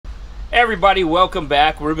Everybody, welcome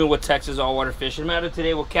back. Ruben with TexasAllWaterFishing. I'm out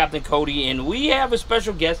today with Captain Cody, and we have a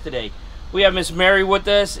special guest today. We have Miss Mary with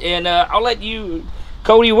us, and I'll let you,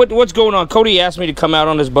 Cody. What's going on? Cody asked me to come out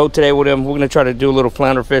on this boat today with him. We're going to try to do a little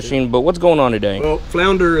flounder fishing, but what's going on today? Well,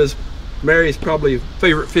 flounder is Mary's probably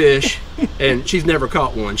favorite fish, and she's never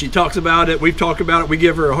caught one. She talks about it. We've talked about it. We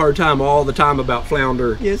give her a hard time all the time about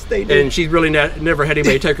flounder. Yes, they do. And she's really never had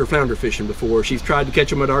anybody take her flounder fishing before. She's tried to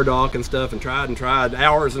catch them at our dock and stuff, and tried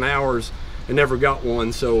hours and hours, and never got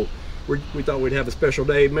one. So we thought we'd have a special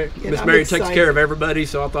day. Miss Mary takes care of everybody,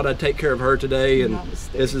 so I thought I'd take care of her today. And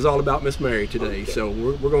this is all about Miss Mary today. Okay. So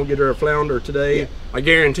we're going to get her a flounder today. Yeah. I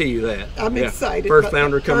guarantee you that. I'm excited. First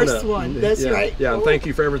flounder coming up. First one. That's right. Yeah, and thank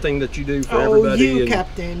you for everything that you do for everybody. You, and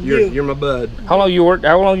Captain. You're my bud. How long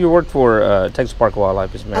you worked for Texas Park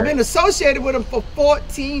Wildlife, Miss Mary? I've been associated with them for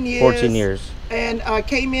 14 years. 14 years. And I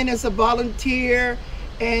came in as a volunteer,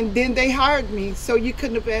 and then they hired me. So you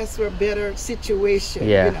couldn't have asked for a better situation.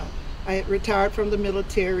 Yeah. You know, I had retired from the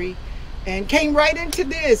military and came right into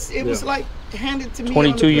this. It was like handed to me.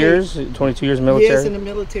 22 years? 22 years military? Yes, in the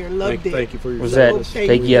military. Loved it. Thank you for your service.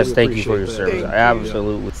 Thank you for your service.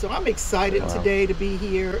 Absolutely. So I'm excited today to be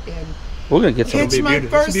here and we're gonna get some. Catch my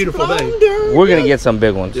first beautiful flounder. Day. We're gonna get some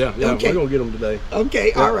big ones. Yeah, okay. We're gonna get them today.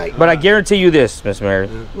 Okay, all right. But I guarantee you this, Miss Mary.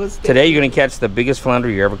 Today you're gonna catch the biggest flounder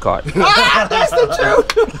you ever caught. That's the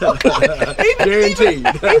truth. Guaranteed.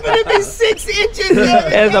 Even if it's 6 inches.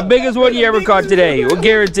 It's the biggest one you ever caught today. We'll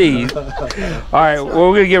guarantee. All right,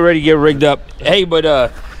 well, we're gonna get ready to get rigged up. Hey, but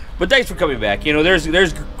thanks for coming back. You know,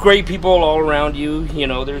 there's great people all around you. You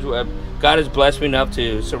know, God has blessed me enough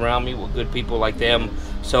to surround me with good people like them.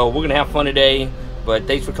 So we're gonna have fun today. But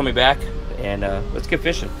thanks for coming back, and let's get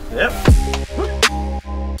fishing. Yep.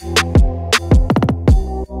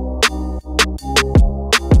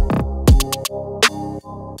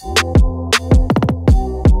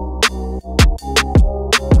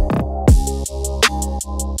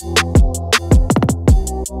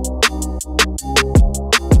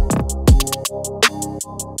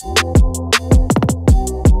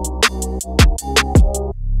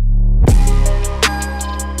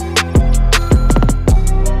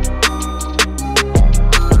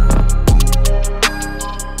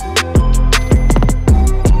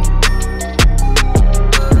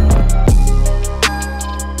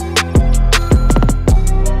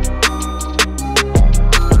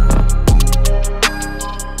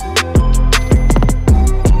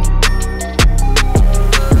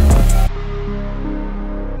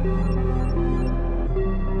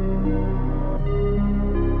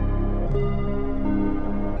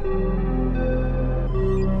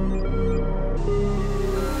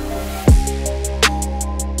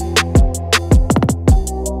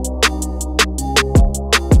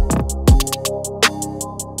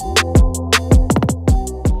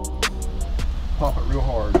 Pop it real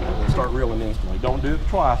hard and start reeling instantly. Don't do it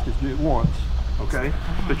twice, just do it once. Okay?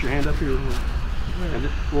 Put your hand up here and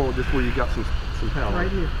just where you got some power. Right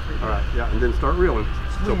here. All right, yeah, and then start reeling.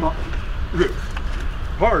 So pop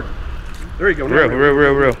hard. There you go.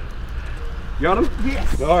 Real. Got him?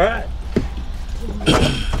 Yes. All right.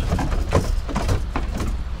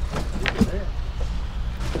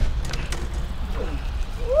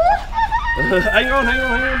 Hang on.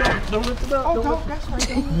 Don't lift it up. Oh, that's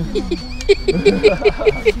right.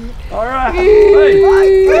 All right. Hey. My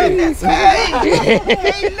goodness.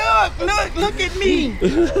 Hey, look at me.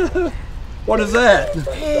 What is that?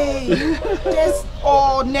 Hey,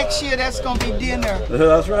 next year that's gonna be dinner.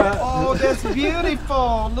 That's right. Oh, that's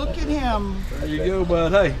beautiful. Look at him. There you go,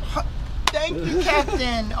 bud. Hey. Thank you,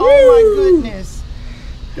 Captain. Oh my goodness.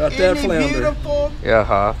 Got that Isn't flounder. it beautiful?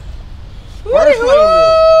 Yeah, First flounder.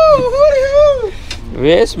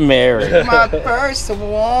 Miss Mary. My first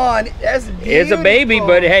one. That's beautiful. It's a baby,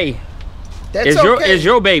 but hey, that's it's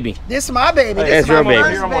your baby. This is my baby. Hey, This is your my baby.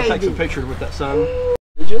 first Here, I'm gonna take some pictures with that sun.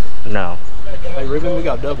 Did you? No. Hey, Ruben, we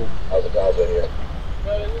got double.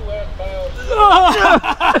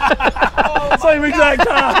 Same exact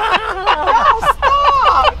time.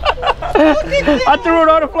 I threw it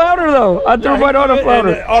on the flounder though. I threw it on the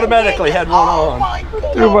flounder. It automatically had one on. My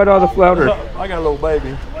God. Threw it on the flounder. I got a little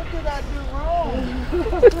baby. What did I do wrong?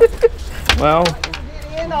 Well,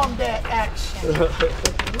 Get in on that action. Look at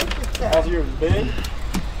that. How's yours, big?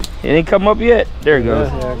 it ain't come up yet. There it goes.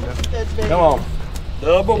 Oh, look at that baby. Come on.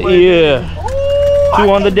 Double baby. Yeah. Ooh, Two I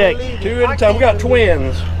on the can't deck. believe it. Two at a time. We got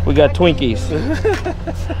twins. We got Twinkies.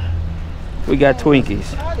 We got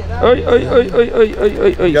Twinkies. Oi, oi, oi, oi, oi,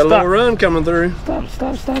 oi, oi. Got a Stop. little run coming through.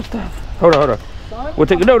 Stop. Hold on. We'll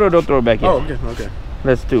take it. No, don't throw it back in. Oh, okay.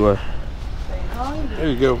 Let's do a. There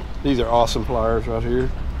you go. These are awesome pliers right here.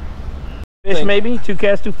 Fish maybe? 2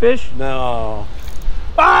 casts, 2 fish? No.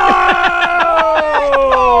 Oh!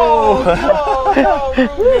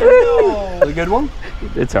 No. A good one?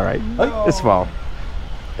 It's all right. No. It's small.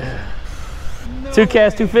 2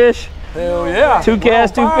 casts, 2 fish? Hell yeah. 2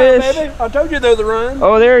 casts, 2 Fire, fish? baby. I told you they're the run.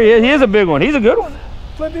 Oh, there he is. He is a big one. He's a good one.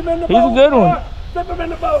 Flip him in the He's boat. a good one. Flip him in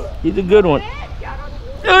the boat. He's a good one. Hey,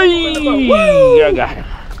 I got him.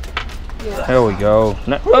 There we go.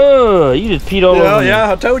 Oh, you just peed all over me.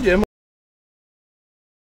 Yeah, I told you.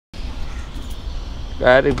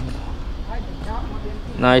 Got it.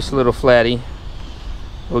 Nice little flatty.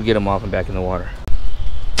 We'll get him off and back in the water.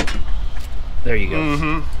 There you go.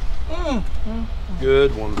 Mm-hmm.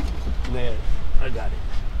 Good one. Ned, I got it.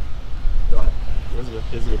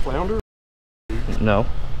 Is it a flounder? No.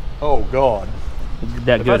 Oh God.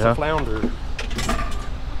 That If good, that's huh? a flounder.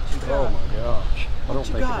 Oh my gosh. I don't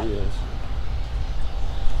think it is.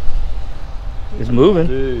 It's moving.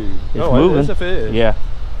 Dude. It's no, moving. It's a fish. Yeah.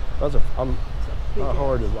 That's I'm not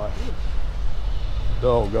hard to like.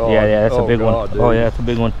 Oh God. Yeah, that's a big God, one. dude. Oh yeah, that's a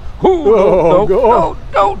big one. Oh, God.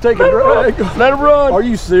 No, Take a let him run. drag. Let him run. Are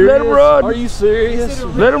you serious? Let him run. Are you serious?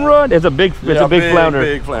 Let him run. It's a big flounder.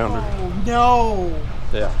 Big flounder. No.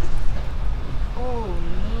 Yeah. Oh no.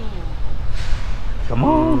 Come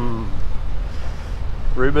on.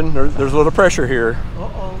 Ruben, there's a little pressure here.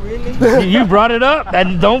 Uh-oh, really? You brought it up.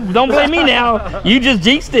 And don't blame me now. You just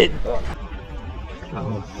jinxed it.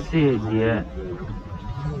 Oh, shit, yeah.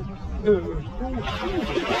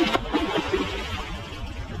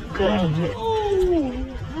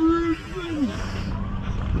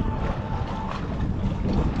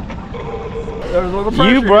 There's a little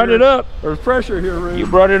pressure. You brought it up. There's pressure here, Ruben. You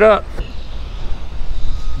brought it up.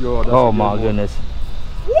 God, that's a Oh good my one. goodness.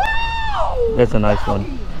 Woo! That's a nice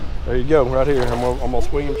one. There you go, right here. I'm gonna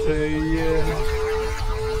swing him to you. Yeah.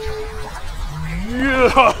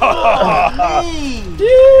 Hey.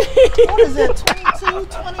 What is that, 22,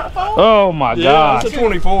 24? Oh my Yeah, gosh. that's a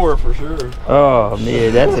 24 for sure. Oh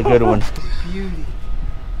man, that's a good one. Beauty.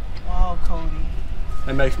 Wow, Cody.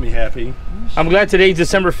 That makes me happy. I'm glad today's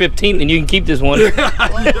December 15th and you can keep this one.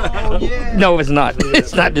 Oh, yeah. No, it's not.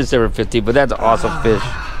 It's not December 15th, but that's an awesome fish.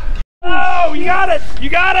 Oh, you got it! You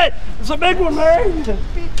got it! It's a big one, Mary.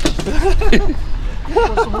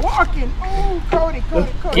 Was walking. Oh, Cody.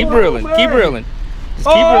 Keep reeling. Keep reeling. Just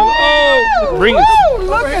keep reeling. Oh, bring it. Woo,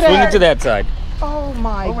 look at Swing that. it to that side. Oh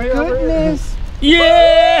my Over here. goodness.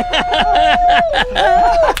 Yeah!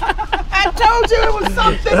 I told you it was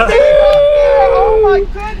something big up there. Oh my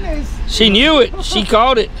goodness. She knew it. She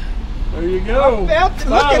caught it. There you go. Look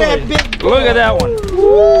at that big boy. Look at that one.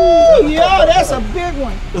 Woo, yeah, that's a big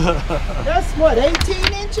one. That's what,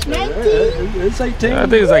 18 inches, 19? It's 18. I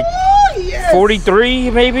think it's like Ooh, yes. 43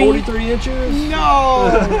 maybe. 43 inches. No.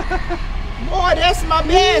 Boy, that's my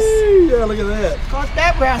best. Yeah, look at that. Caught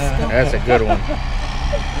that rascal. That's a good one.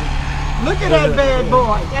 Look at that bad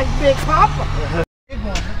boy. That's Big Papa. Big one,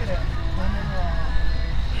 look at that.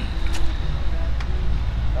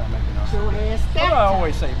 Show ass I back.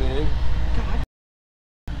 always say big.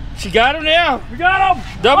 She got him now. We got him.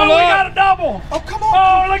 Double We up. got a double. Oh, come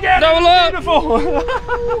on. Oh, look at Double it. up. Beautiful.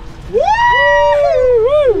 Woo!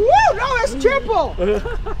 Woo! No, it's triple.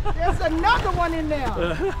 There's another one in there.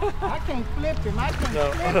 I can't flip him. I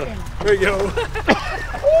can't flip him. There you go.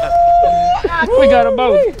 Ooh, We got them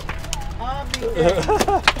both. I'll be there.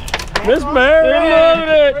 Miss Mary. Look at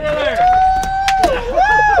it.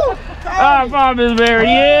 Woo! High five, Miss Mary.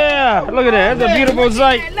 Yeah. Look at that. That's a beautiful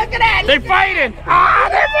sight. Look at that. They fighting. Ah,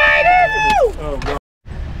 they're fighting.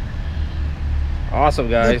 Awesome,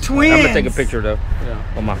 guys. The I'm gonna take a twins. picture though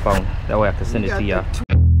on my phone. That way I can send it to y'all.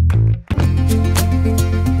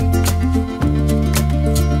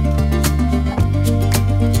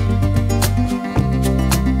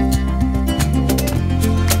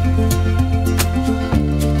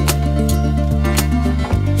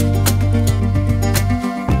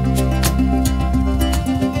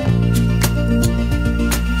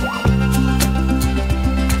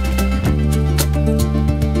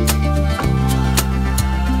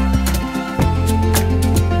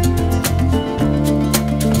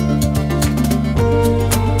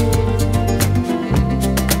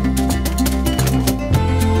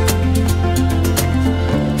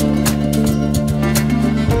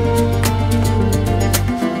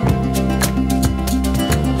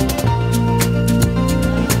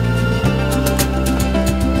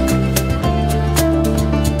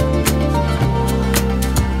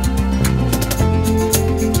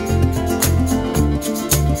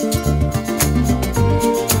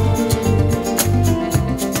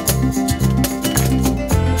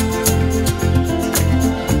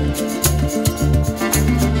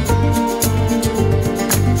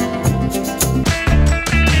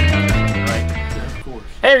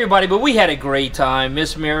 everybody, but we had a great time.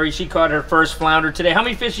 Miss Mary, she caught her first flounder today. How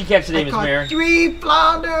many fish you catch today, Miss Mary? 3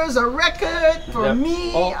 flounders, a record for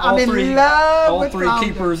me. I'm in all love with three flounders.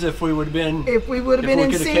 keepers if we would have been. If we would have been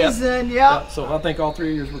in season, yep. So I think all 3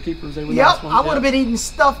 of yours were keepers. They were Yep, nice ones. I would have been eating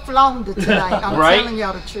stuffed flounder tonight. I'm Right? telling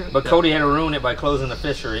y'all the truth. But Cody had to ruin it by closing the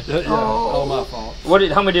fishery. Yeah, all my fault.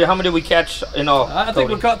 How many did we catch in all? I think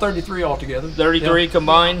we caught 33 altogether. 33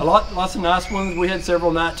 combined. Lots of nice ones. We had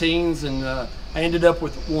several 19s, and I ended up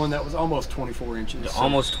with one that was almost 24 inches. So.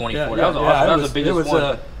 Almost 24. Yeah, that was awesome. That was the biggest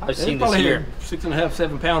one I've it seen was this year. 6.5,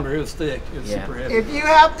 7 pounder. It was thick. It was super heavy. If you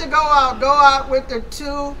have to go out with the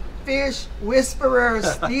 2 fish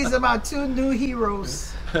whisperers. These are my 2 new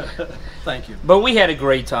heroes. Thank you. But we had a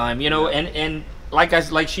great time, you know, and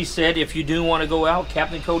like she said, if you do want to go out,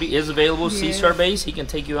 Captain Cody is available. Yes. Star Base, he can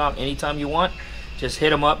take you out anytime you want. Just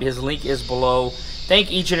hit him up. His link is below.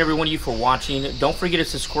 Thank each and every one of you for watching. Don't forget to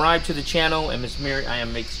subscribe to the channel. And Miss Mary, I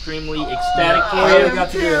am extremely ecstatic for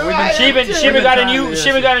you. She even got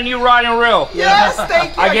a new rod and reel. Yes,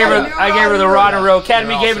 thank you. I gave her the rod and reel.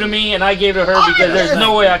 Academy gave it to me, and I gave it to her because there's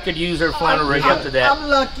no way I could use her flounder rig after that. I'm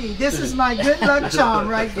lucky. This is my good luck charm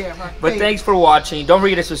right there. But thanks for watching. Don't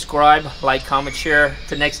forget to subscribe, like, comment, share.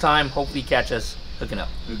 Till next time, hopefully you catch us hooking up.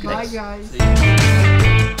 Bye,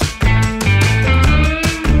 guys.